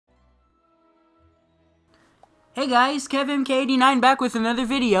Hey guys, KevMK89 back with another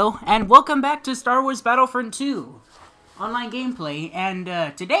video, and welcome back to Star Wars Battlefront 2 online gameplay. And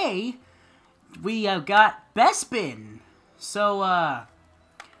today we got Bespin. So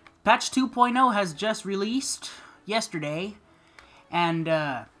patch 2.0 has just released yesterday, and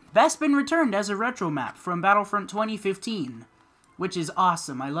Bespin returned as a retro map from Battlefront 2015, which is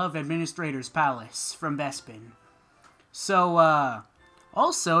awesome. I love Administrator's Palace from Bespin. So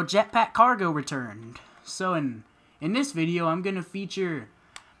also Jetpack Cargo returned. So in this video, I'm going to feature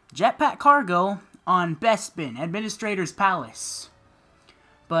Jetpack Cargo on Bespin, Administrator's Palace.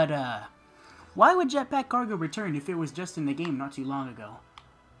 But, why would Jetpack Cargo return if it was just in the game not too long ago?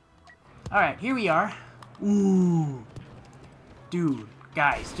 Alright, here we are. Ooh. Dude,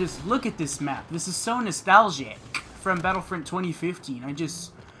 guys, just look at this map. This is so nostalgic from Battlefront 2015. I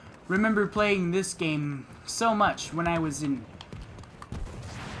just remember playing this game so much when I was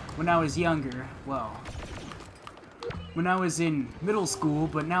younger. Well, when I was in middle school,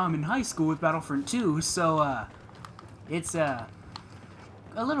 but now I'm in high school with Battlefront 2, so it's a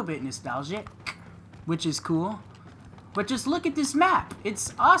little bit nostalgic, which is cool. But just look at this map.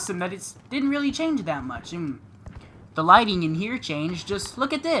 It's awesome that it didn't really change that much, and the lighting in here changed. Just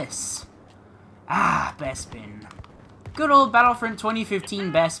look at this. Ah, Bespin. Good old Battlefront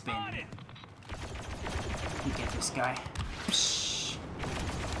 2015 Bespin. Let me get this guy. Psh.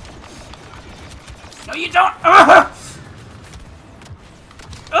 No, you don't!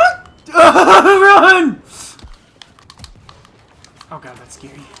 Run! Oh god, that's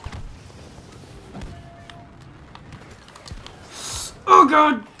scary. Oh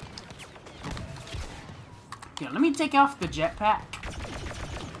god! Yeah, let me take off the jetpack.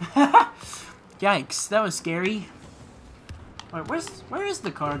 Yikes, that was scary. Wait, where is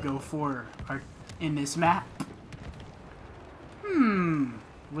the cargo for in this map?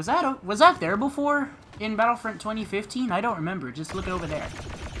 Was that there before in Battlefront 2015? I don't remember. Just look over there.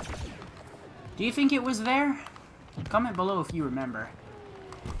 Do you think it was there? Comment below if you remember.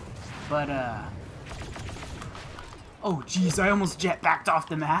 But, oh, jeez, I almost jetpacked off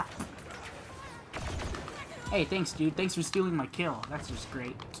the map. Hey, thanks, dude. Thanks for stealing my kill. That's just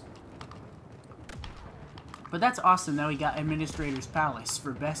great. But that's awesome that we got Administrator's Palace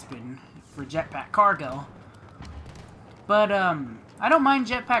for Bespin for Jetpack Cargo. But, I don't mind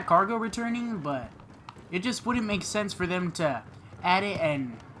Jetpack Cargo returning, but it just wouldn't make sense for them to add it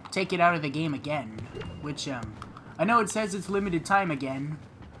and take it out of the game again, which, I know it says it's limited time again,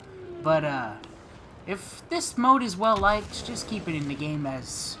 but, if this mode is well liked, just keep it in the game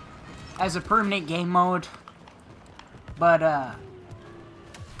as a permanent game mode. But, I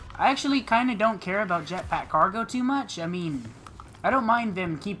actually kinda don't care about Jetpack Cargo too much. I mean, I don't mind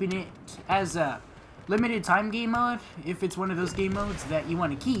them keeping it as a limited time game mode, if it's one of those game modes that you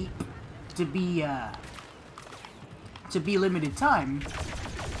want to keep to be limited time.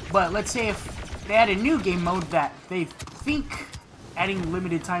 But let's say if they add a new game mode that they think adding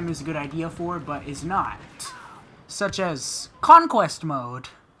limited time is a good idea for, but is not, such as Conquest mode.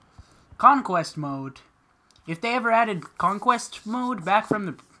 Conquest mode. If they ever added Conquest mode back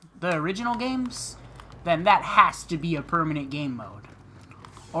from the original games, then that has to be a permanent game mode.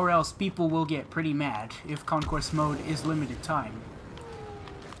 Or else people will get pretty mad if Conquest mode is limited time.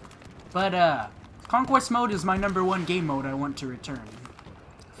 But, Conquest mode is my #1 game mode I want to return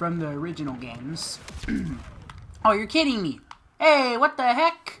from the original games. Oh, you're kidding me! Hey, what the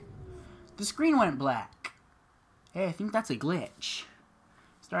heck? The screen went black. Hey, I think that's a glitch.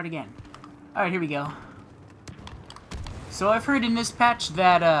 Start again. Alright, here we go. So I've heard in this patch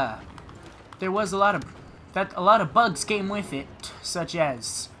that, there was a lot of bugs came with it, such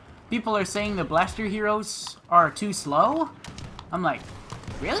as people are saying the blaster heroes are too slow. I'm like,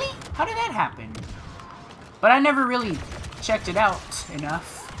 really? How did that happen? But I never really checked it out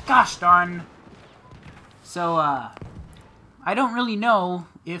enough. Gosh darn. So, I don't really know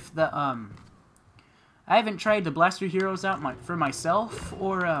if the, I haven't tried the blaster heroes out for myself,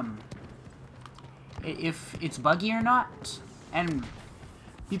 or, if it's buggy or not. And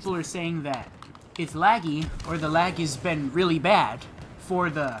people are saying that it's laggy, or the lag has been really bad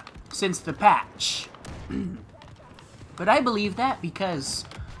since the patch. But I believe that because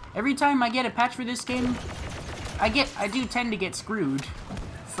every time I get a patch for this game, I do tend to get screwed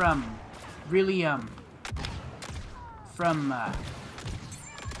from really,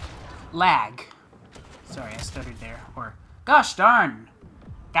 lag. Sorry, I stuttered there. Or, gosh darn!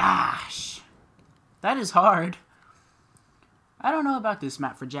 Gosh! That is hard. I don't know about this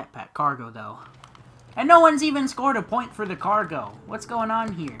map for Jetpack Cargo, though. And no one's even scored a point for the cargo. What's going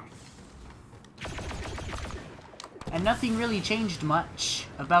on here? And nothing really changed much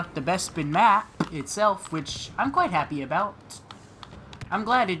about the Bespin map. itself, which I'm quite happy about. I'm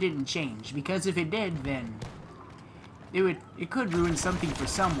glad it didn't change, because if it did, then it could ruin something for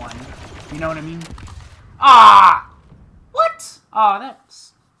someone. You know what I mean? Ah! What? Aw,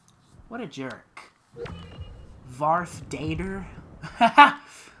 that's... What a jerk. Varth Dater?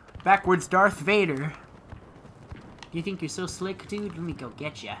 Backwards Darth Vader. You think you're so slick, dude? Let me go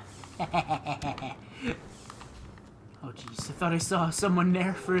get ya. Oh, jeez. I thought I saw someone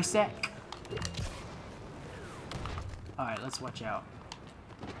there for a sec. Alright, let's watch out.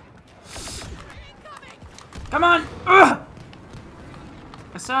 Come on! Ugh!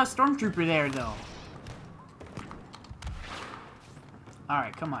 I saw a stormtrooper there, though.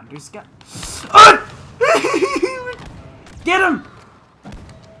 Alright, come on. There's got... Get him!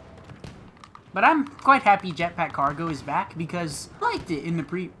 But I'm quite happy Jetpack Cargo is back, because I liked it in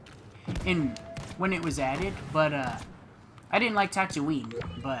the when it was added, but I didn't like Tatooine,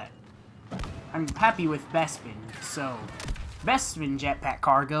 but I'm happy with Bespin. So Bespin Jetpack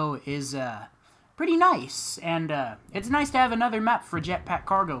Cargo is pretty nice, and it's nice to have another map for Jetpack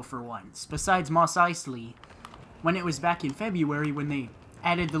Cargo for once, besides Mos Eisley, when it was back in February when they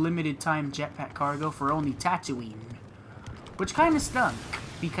added the limited time Jetpack Cargo for only Tatooine, which kind of stunk,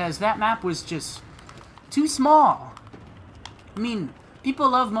 because that map was just too small. I mean, people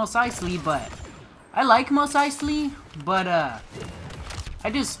love Mos Eisley, but I like Mos Eisley, but I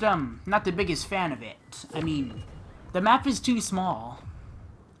just not the biggest fan of it. I mean, the map is too small,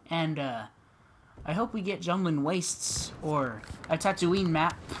 and I hope we get Jundland Wastes or a Tatooine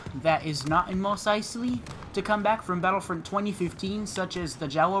map that is not in Mos Eisley to come back from Battlefront 2015, such as the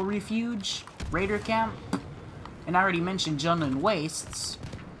Jawa Refuge, Raider Camp, and I already mentioned Jundland Wastes,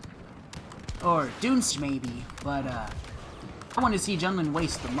 or Dunes maybe, but I want to see Jundland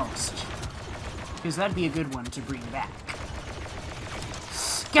Waste the most, because that'd be a good one to bring back.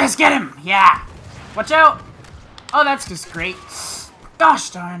 Guys, get him! Yeah! Watch out! Oh, that's just great. Gosh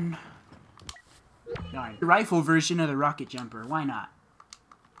darn. Darn. The rifle version of the rocket jumper, why not?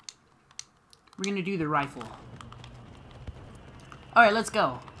 We're gonna do the rifle. Alright, let's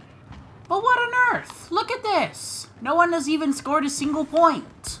go. But what on earth? Look at this! No one has even scored a single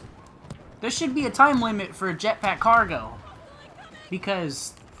point. There should be a time limit for Jetpack Cargo,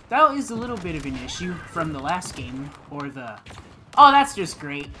 because that is a little bit of an issue from the last game, or the... Oh, that's just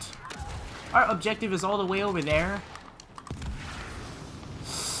great. Our objective is all the way over there.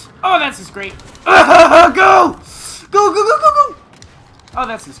 Oh, that's just great. Go! Go, go, go, go, go! Oh,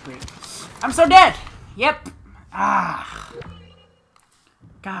 that's just great. I'm so dead! Yep. Ah.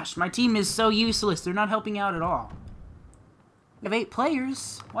 Gosh, my team is so useless. They're not helping out at all. We have 8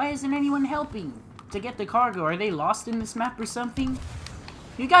 players. Why isn't anyone helping to get the cargo? Are they lost in this map or something?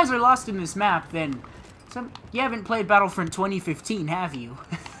 If you guys are lost in this map, then you haven't played Battlefront 2015, have you?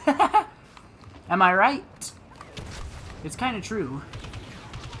 Am I right? It's kind of true.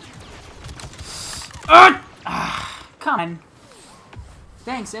 Come on.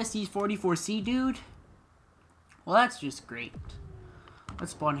 Thanks, ST44C, dude. Well, that's just great.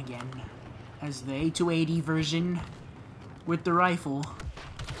 Let's spawn again as the A280 version with the rifle.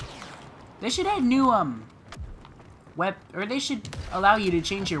 They should add new, or they should allow you to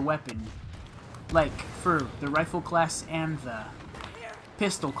change your weapon. Like, for the rifle class and the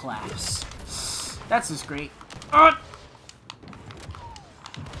pistol class. That's just great.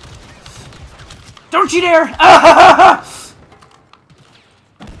 Don't you dare!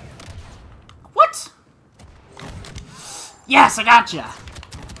 What? Yes, I gotcha!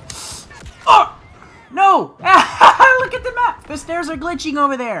 Oh! No! Look at the map! The stairs are glitching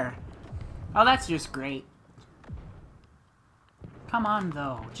over there! Oh, that's just great. Come on,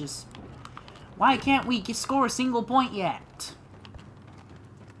 though. Just... Why can't we score a single point yet?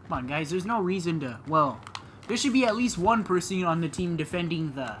 Come on, guys. There's no reason to... Well, there should be at least one person on the team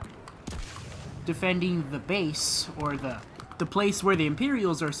defending the base, or the place where the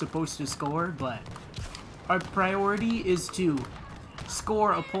Imperials are supposed to score, but our priority is to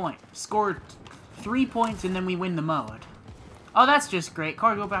score a point. Score 3 points and then we win the mode. Oh, that's just great.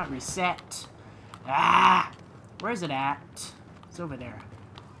 Cargo about reset. Ah! Where is it at? It's over there.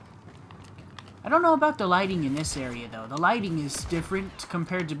 I don't know about the lighting in this area, though. The lighting is different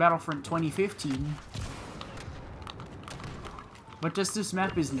compared to Battlefront 2015. But just this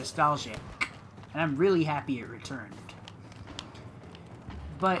map is nostalgic. And I'm really happy it returned.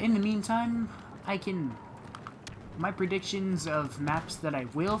 But in the meantime, my predictions of maps that I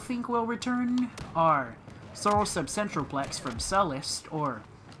will think will return are Sorrel Subcentralplex from Sullust, or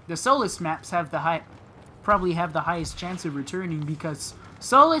the Sullust maps probably have the highest chance of returning because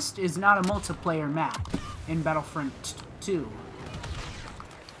Sullust is not a multiplayer map in Battlefront 2.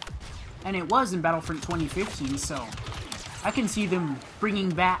 And it was in Battlefront 2015, so I can see them bringing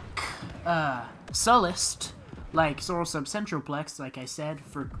back Sullust, like Solar Subcentralplex, like I said,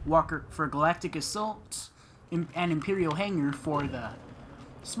 for Galactic Assault, and Imperial Hangar for the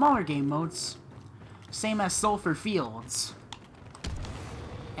smaller game modes, same as Sulfur Fields.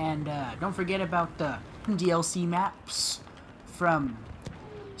 And don't forget about the DLC maps from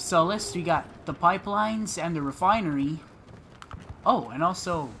Sullust. We got the pipelines and the refinery. Oh, and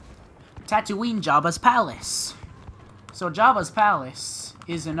also Tatooine Jabba's Palace. So Jabba's Palace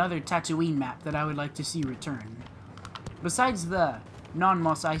is another Tatooine map that I would like to see return. Besides the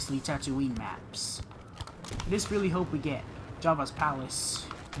non-Mos Eisley Tatooine maps. I just really hope we get Jabba's Palace.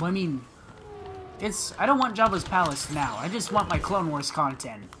 Well, I mean, I don't want Jabba's Palace now. I just want my Clone Wars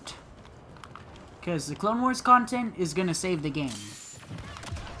content. Because the Clone Wars content is gonna save the game.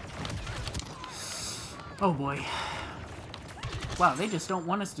 Oh boy. Wow, they just don't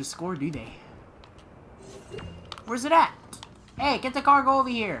want us to score, do they? Where's it at? Hey, get the cargo over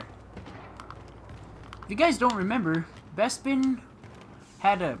here. If you guys don't remember, Bespin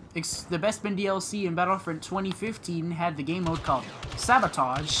had the Bespin DLC in Battlefront 2015 had the game mode called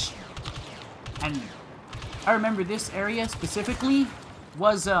Sabotage. And I remember this area specifically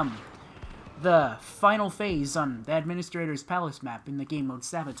was the final phase on the Administrator's Palace map in the game mode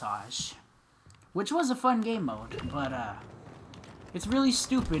Sabotage. Which was a fun game mode, but it's really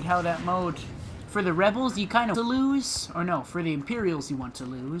stupid how that mode, for the Rebels you kind of want to lose, or no, for the Imperials you want to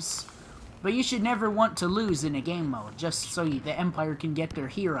lose. But you should never want to lose in a game mode, just so the Empire can get their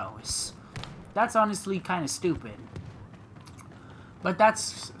heroes. That's honestly kind of stupid. But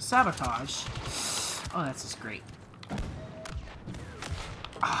that's Sabotage. Oh, that's just great.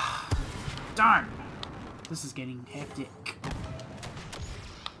 Ah, darn! This is getting hectic.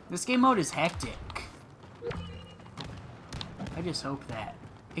 This game mode is hectic. I just hope that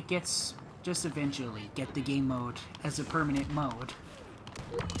it gets, just eventually, get the game mode as a permanent mode.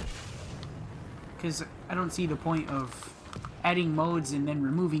 Because I don't see the point of adding modes and then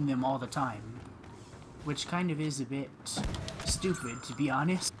removing them all the time. Which kind of is a bit stupid, to be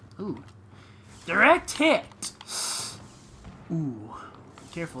honest. Ooh. Direct hit! Ooh.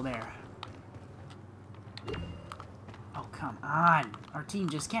 Careful there. Oh, come on. Our team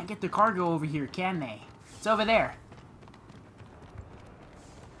just can't get the cargo over here, can they? It's over there.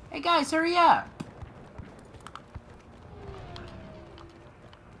 Hey guys, hurry up!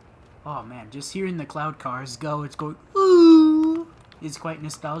 Oh man, just hearing the cloud cars go, it's going ooh, is quite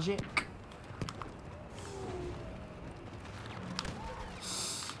nostalgic.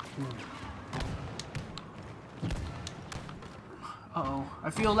 Uh-oh, I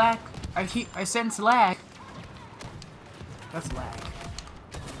feel lag. I sense lag. That's lag.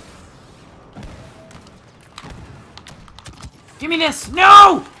 Give me this!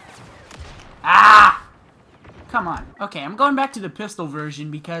 No! Ah! Come on. Okay, I'm going back to the pistol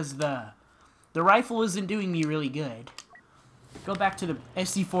version because the rifle isn't doing me really good. Go back to the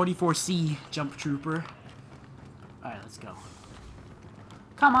SC-44C Jump Trooper. Alright, let's go.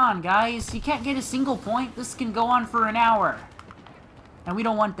 Come on, guys. You can't get a single point. This can go on for an hour. And we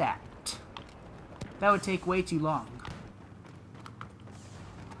don't want that. That would take way too long.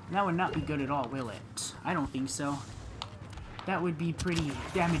 That would not be good at all, will it? I don't think so. That would be pretty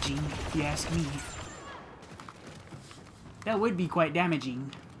damaging, if you ask me. That would be quite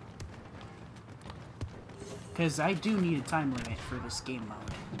damaging. Because I do need a time limit for this game mode.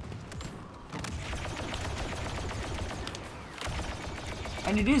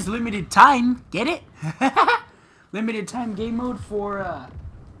 And it is limited time, get it? Limited time game mode for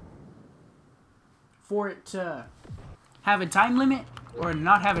it to have a time limit, or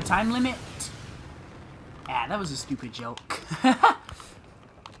not have a time limit. Ah, that was a stupid joke.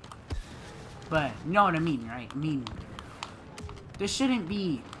 But, you know what I mean, right? I mean, there should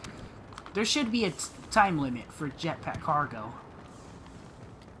be a time limit for jetpack cargo.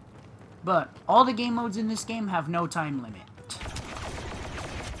 But, all the game modes in this game have no time limit.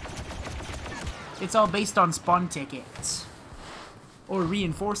 It's all based on spawn tickets. Or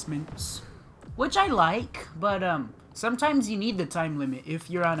reinforcements. Which I like, but sometimes you need the time limit if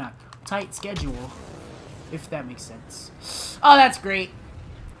you're on a tight schedule. If that makes sense. Oh, that's great.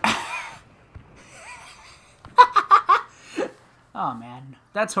 Oh, man.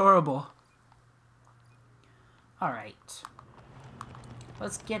 That's horrible. Alright.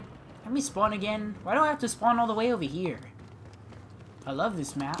 Let me spawn again. Why do I have to spawn all the way over here? I love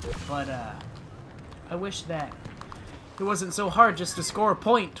this map, but, I wish that it wasn't so hard just to score a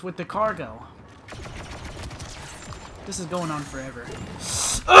point with the cargo. This is going on forever.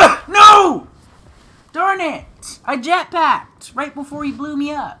 Ugh, no! Darn it! I jetpacked right before he blew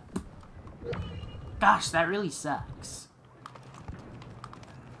me up. Gosh, that really sucks.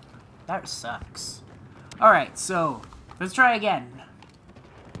 That sucks. Alright, so, let's try again.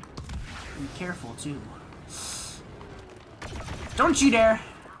 Be careful, too. Don't you dare!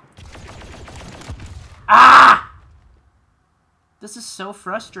 Ah! This is so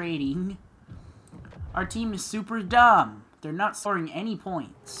frustrating. Our team is super dumb. They're not scoring any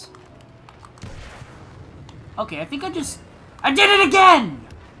points. Okay, I think I did it again!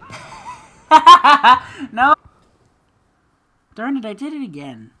 No! Darn it, I did it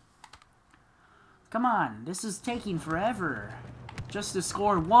again. Come on, this is taking forever. Just to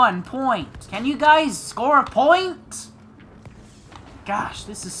score 1 point. Can you guys score a point? Gosh,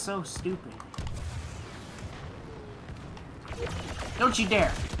 this is so stupid. Don't you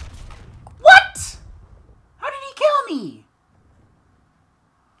dare. What? How did he kill me?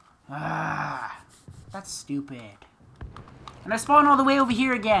 Ah, that's stupid. And I spawn all the way over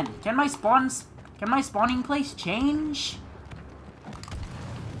here again. Can my spawning place change?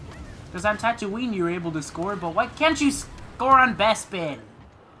 Because on Tatooine you were able to score, but why can't you score on Bespin?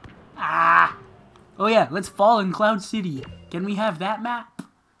 Ah! Oh yeah, let's fall in Cloud City. Can we have that map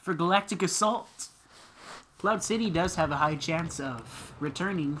for Galactic Assault? Cloud City does have a high chance of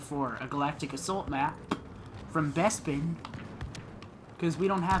returning for a Galactic Assault map from Bespin. Because we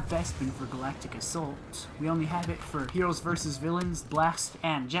don't have Bespin for Galactic Assault. We only have it for Heroes vs. Villains, Blast,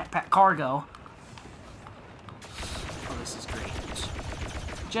 and Jetpack Cargo. Oh, this is great.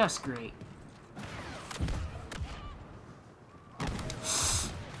 Just great.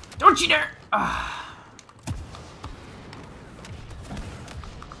 Don't you dare!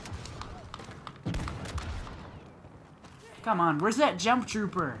 Come on, where's that jump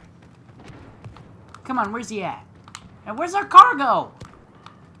trooper? Come on, where's he at? And where's our cargo?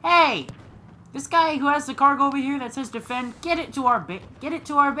 Hey! This guy who has the cargo over here that says defend, get it to our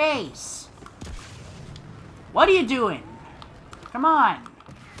base. What are you doing? Come on.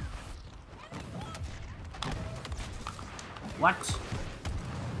 What?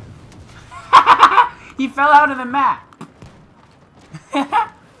 He fell out of the map.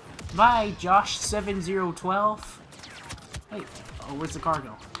 Bye, Josh7012. Wait, oh, where's the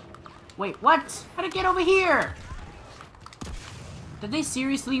cargo? Wait, what? How'd it get over here? Did they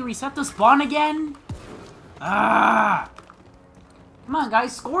seriously reset the spawn again? Ah! Come on,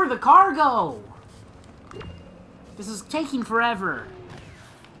 guys, score the cargo! This is taking forever.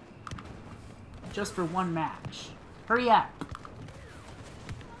 Just for one match. Hurry up.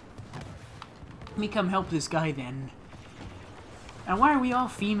 Let me come help this guy then. And why are we all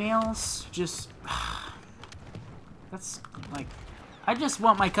females? Just... That's, like... I just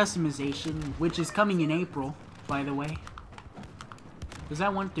want my customization, which is coming in April, by the way. Because I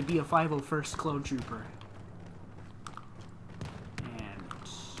want to be a 501st Clone Trooper. And...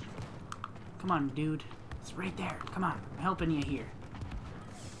 Come on, dude. It's right there. Come on. I'm helping you here.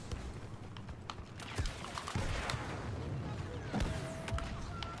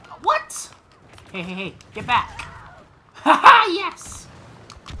 What? Hey, hey, hey. Get back. Haha, yes!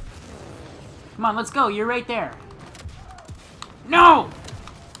 Come on, let's go. You're right there. No!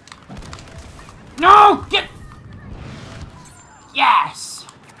 No! Get... Yes!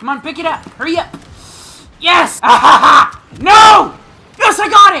 Come on, pick it up. Hurry up. Yes! Ha ha ha! No! Yes, I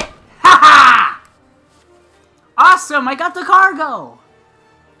got it! Ha ha! Awesome, I got the cargo!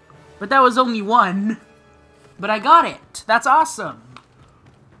 But that was only one. But I got it. That's awesome.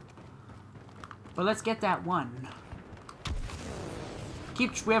 But let's get that one.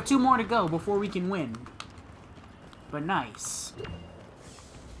 We have 2 more to go before we can win. But nice.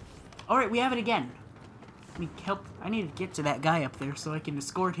 Alright, we have it again. I need to get to that guy up there so I can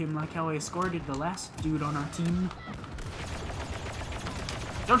escort him like how I escorted the last dude on our team.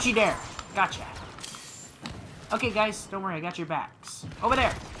 Don't you dare. Gotcha. Okay, guys, don't worry, I got your backs. Over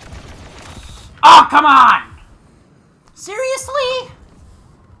there. Oh, come on! Seriously?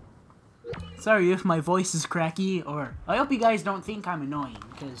 Sorry if my voice is cracky, or I hope you guys don't think I'm annoying,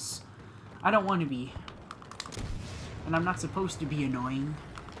 because I don't want to be. And I'm not supposed to be annoying.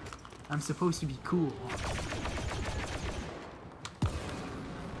 I'm supposed to be cool.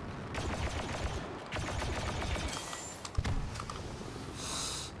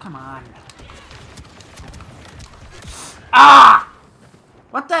 Come on. Ah!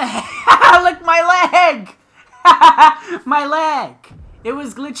 What the heck? Look, my leg! My leg! It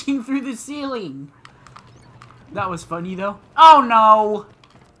was glitching through the ceiling. That was funny, though. Oh, no!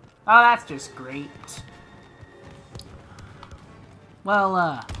 Oh, that's just great.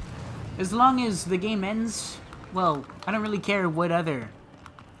 Well, as long as the game ends, well, I don't really care what other...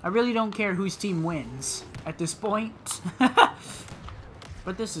 I really don't care whose team wins at this point.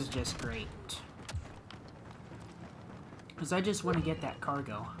 But this is just great. Because I just want to get that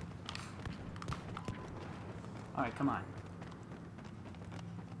cargo. Alright, come on.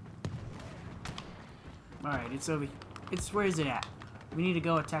 Alright, it's over... where is it at? We need to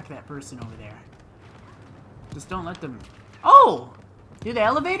go attack that person over there. Just don't let them... Oh! Do the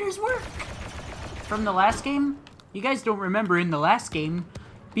elevators work? From the last game? You guys don't remember, in the last game,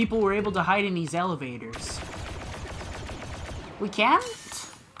 people were able to hide in these elevators. We can't?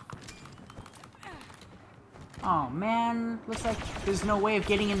 Oh man, looks like there's no way of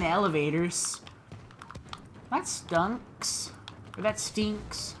getting in the elevators. That stunks. Or that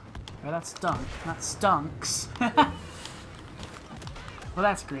stinks. Or that stunk, not stunks. Well,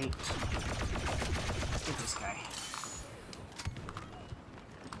 that's great. Let's get this guy.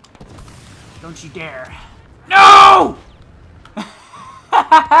 Don't you dare. No!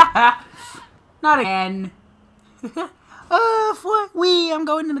 Not again. I'm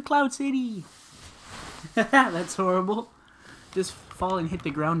going to the Cloud City. That's horrible. Just fall and hit the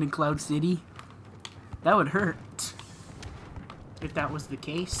ground in Cloud City. That would hurt. If that was the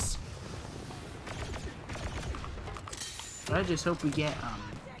case. But I just hope we get,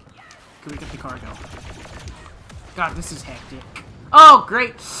 can we get the cargo? God, this is hectic. Oh,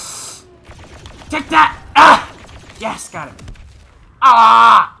 great! Take that! Ah! Yes, got it.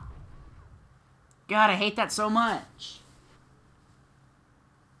 Ah! God, I hate that so much.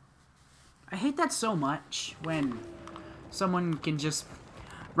 I hate that so much when someone can just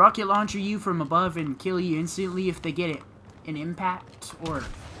rocket launcher you from above and kill you instantly if they get an impact or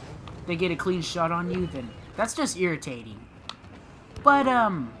they get a clean shot on you, then that's just irritating. But, I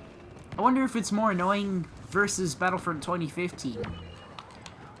wonder if it's more annoying versus Battlefront 2015.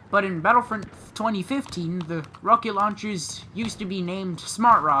 But in Battlefront 2015, the rocket launchers used to be named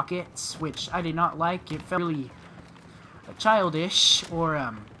smart rockets, which I did not like. It felt really childish or,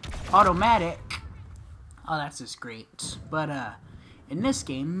 automatic. Oh, that's just great. But, in this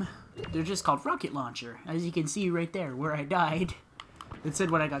game, they're just called rocket launcher. As you can see right there, where I died, it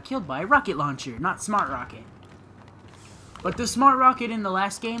said what I got killed by, rocket launcher, not smart rocket. But the smart rocket in the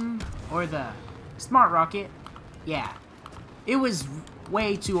last game, or the smart rocket, yeah, it was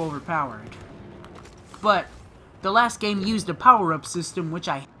way too overpowered. But the last game used a power-up system, which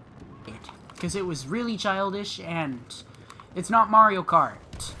I hated, because it was really childish, and it's not Mario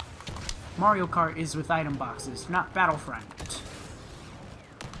Kart. Mario Kart is with item boxes, not Battlefront.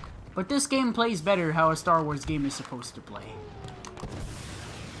 But this game plays better how a Star Wars game is supposed to play.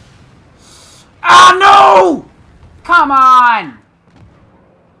 Ah, no! Come on!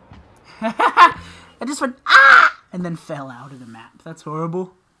 I just went, ah! And then fell out of the map. That's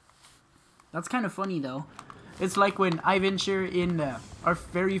horrible. That's kind of funny, though. It's like when I venture in our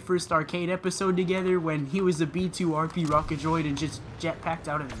very first arcade episode together when he was a B2 RP rocket droid and just jetpacked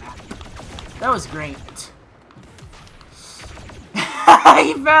out of the map. That was great.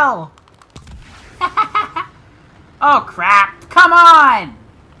 He fell! Oh, crap. Come on!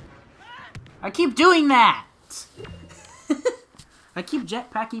 I keep doing that! I keep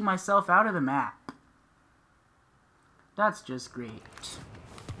jetpacking myself out of the map. That's just great.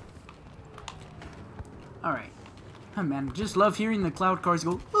 Alright. Oh man, just love hearing the cloud cars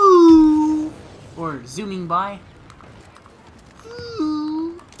go, ooh! Or zooming by.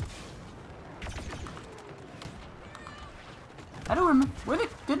 Ooh. I don't remember.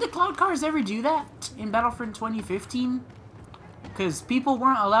 Did the cloud cars ever do that in Battlefront 2015? Because people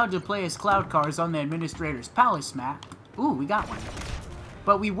weren't allowed to play as cloud cars on the Administrator's Palace map. Ooh, we got one.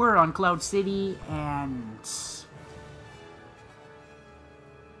 But we were on Cloud City and...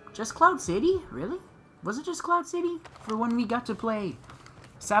 Just Cloud City? Really? Was it just Cloud City? For when we got to play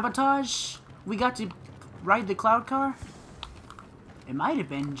Sabotage? We got to ride the cloud car? It might have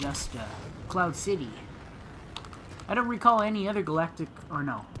been just Cloud City. I don't recall any other galactic... or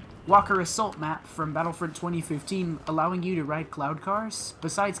no. Walker Assault map from Battlefront 2015 allowing you to ride cloud cars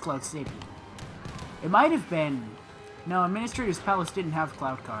besides Cloud City. It might have been... No, Administrator's Palace didn't have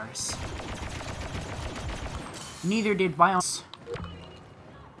cloud cars. Neither did Violence.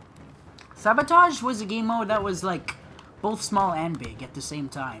 Sabotage was a game mode that was like both small and big at the same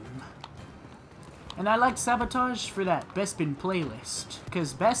time. And I liked Sabotage for that Bespin playlist,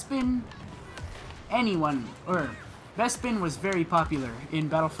 because Bespin, Bespin was very popular in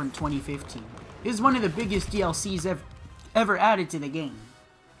Battlefront 2015. It was one of the biggest DLCs ever added to the game.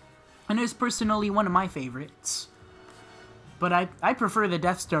 And it was personally one of my favorites. But I prefer the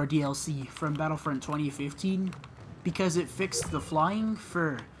Death Star DLC from Battlefront 2015 because it fixed the flying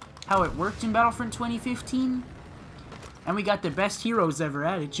for how it worked in Battlefront 2015. And we got the best heroes ever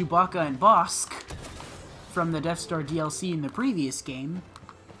added, Chewbacca and Bosk, from the Death Star DLC in the previous game.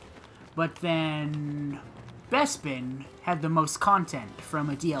 But then Bespin had the most content from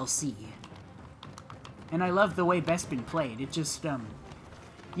a DLC. And I love the way Bespin played. It just,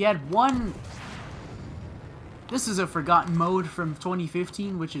 you had one... This is a forgotten mode from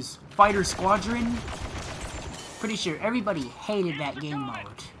 2015, which is Fighter Squadron. Pretty sure everybody hated that game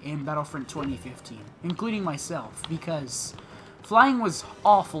mode in Battlefront 2015, including myself, because flying was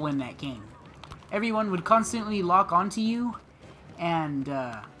awful in that game. Everyone would constantly lock onto you, and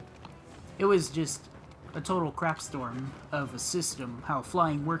it was just a total crapstorm of a system, how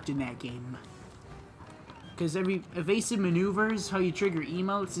flying worked in that game. Because every evasive maneuvers, how you trigger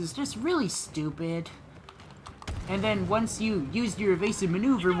emotes, is just really stupid. And then once you use your evasive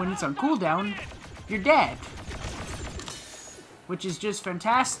maneuver when it's on cooldown, you're dead. Which is just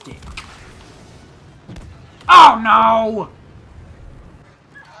fantastic. Oh no!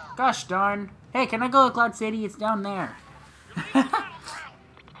 Gosh darn. Hey, can I go to Cloud City? It's down there.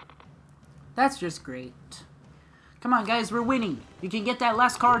 That's just great. Come on guys, we're winning. You can get that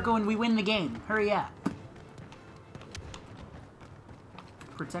last cargo and we win the game. Hurry up.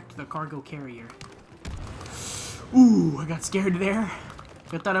 Protect the cargo carrier. Ooh, I got scared there.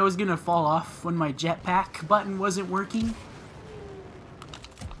 I thought I was gonna fall off when my jetpack button wasn't working.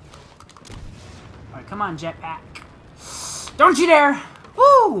 Alright, come on, jetpack. Don't you dare!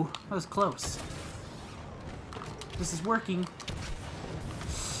 Woo! That was close. This is working.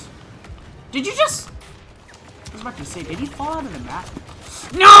 Did you just... I was about to say, did he fall out of the map?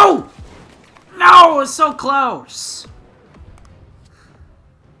 No! No! It was so close!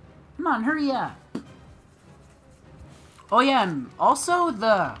 Come on, hurry up. Oh yeah, and also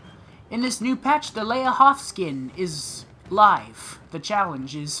in this new patch, the Leia Hoth skin is live. The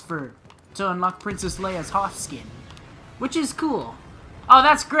challenge is to unlock Princess Leia's Hoth skin, which is cool. Oh,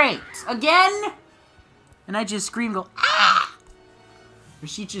 that's great! Again? And I just screamed, go, ah! Or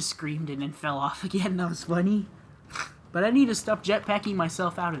she just screamed and then fell off again. That was funny. But I need to stop jetpacking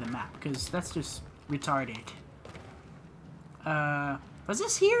myself out of the map, because that's just retarded. Was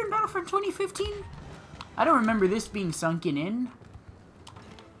this here in Battlefront 2015? I don't remember this being sunken in.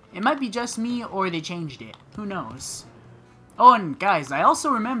 It might be just me, or they changed it. Who knows? Oh, and guys, I also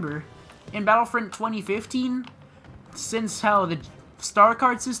remember in Battlefront 2015, since how the star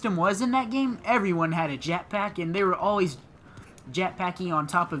card system was in that game, everyone had a jetpack, and they were always jetpacking on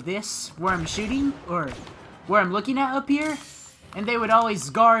top of this, where I'm shooting, or where I'm looking at up here, and they would always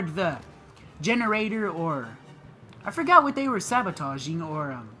guard the generator, or I forgot what they were sabotaging,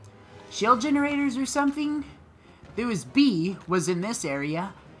 or shield generators or something. There was B was in this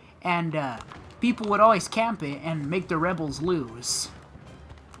area, and people would always camp it and make the rebels lose,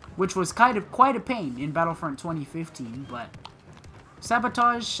 which was quite a pain in Battlefront 2015. But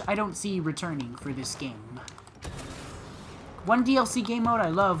sabotage I don't see returning for this game. One DLC game mode I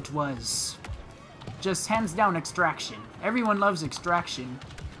loved was just hands down Extraction. Everyone loves Extraction.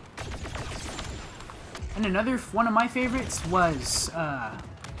 And another one of my favorites was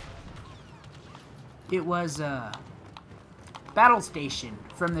Battle Station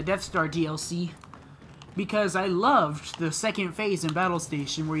from the Death Star DLC, because I loved the second phase in Battle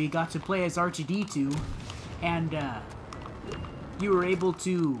Station where you got to play as R2-D2 and you were able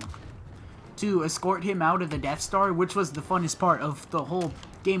to escort him out of the Death Star, which was the funnest part of the whole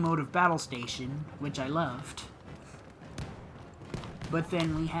game mode of Battle Station, which I loved. But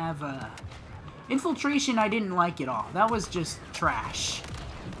then we have Infiltration. I didn't like at all. That was just trash.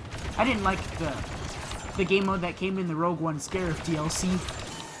 I didn't like the game mode that came in the Rogue One Scarif DLC.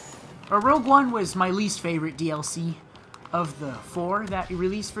 Or Rogue One was my least favorite DLC of the 4 that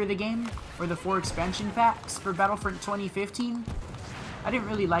released for the game, or the 4 expansion packs for Battlefront 2015. I didn't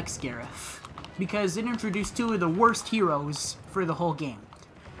really like Scarif, because it introduced 2 of the worst heroes for the whole game.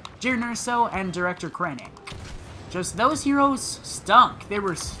 Jir Nurso and Director Krennic. Just those heroes stunk. They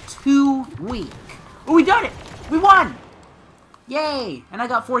were too weak. Oh, we done it! We won! Yay! And I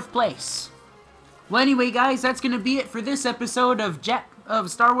got 4th place. Well, anyway, guys, that's gonna be it for this episode of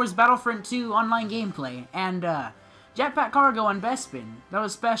Star Wars Battlefront 2 online gameplay, and Jetpack Cargo on Bespin. That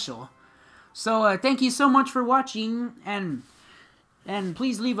was special. So, thank you so much for watching, and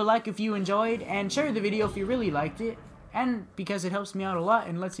please leave a like if you enjoyed, and share the video if you really liked it, and because it helps me out a lot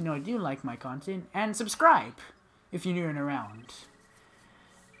and lets you know I do like my content, and subscribe if you're new and around.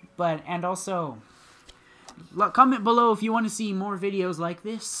 And also, comment below if you want to see more videos like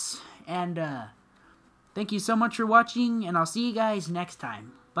this, and thank you so much for watching, and I'll see you guys next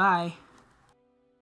time. Bye.